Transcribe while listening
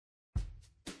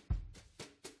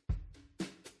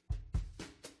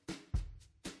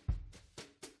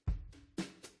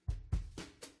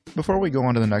Before we go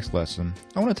on to the next lesson,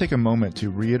 I want to take a moment to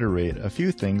reiterate a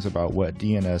few things about what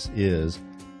DNS is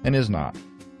and is not.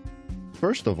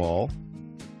 First of all,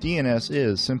 DNS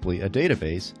is simply a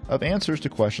database of answers to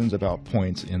questions about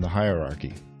points in the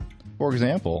hierarchy. For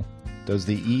example, does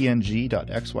the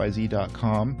eng.xyz.com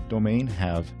domain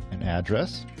have an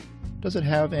address? Does it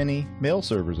have any mail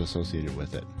servers associated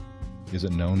with it? Is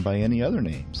it known by any other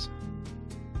names?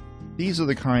 These are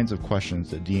the kinds of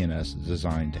questions that DNS is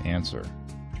designed to answer.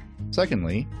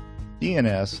 Secondly,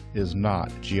 DNS is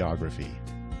not geography.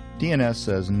 DNS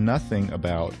says nothing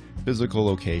about physical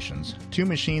locations. Two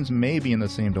machines may be in the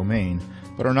same domain,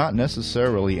 but are not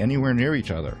necessarily anywhere near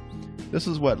each other. This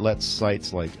is what lets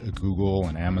sites like Google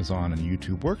and Amazon and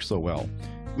YouTube work so well.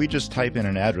 We just type in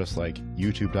an address like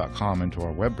youtube.com into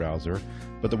our web browser,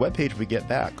 but the web page we get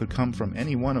back could come from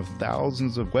any one of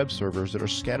thousands of web servers that are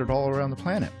scattered all around the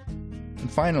planet.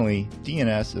 And finally,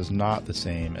 DNS is not the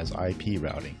same as IP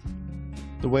routing.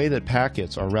 The way that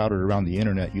packets are routed around the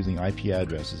internet using IP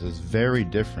addresses is very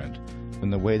different than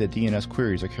the way that DNS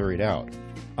queries are carried out.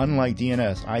 Unlike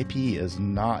DNS, IP is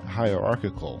not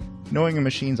hierarchical. Knowing a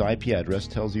machine's IP address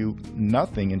tells you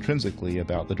nothing intrinsically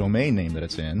about the domain name that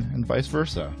it's in, and vice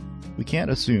versa. We can't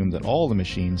assume that all the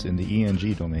machines in the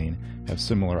ENG domain have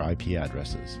similar IP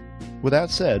addresses. With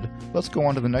that said, let's go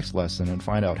on to the next lesson and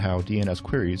find out how DNS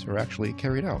queries are actually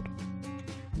carried out.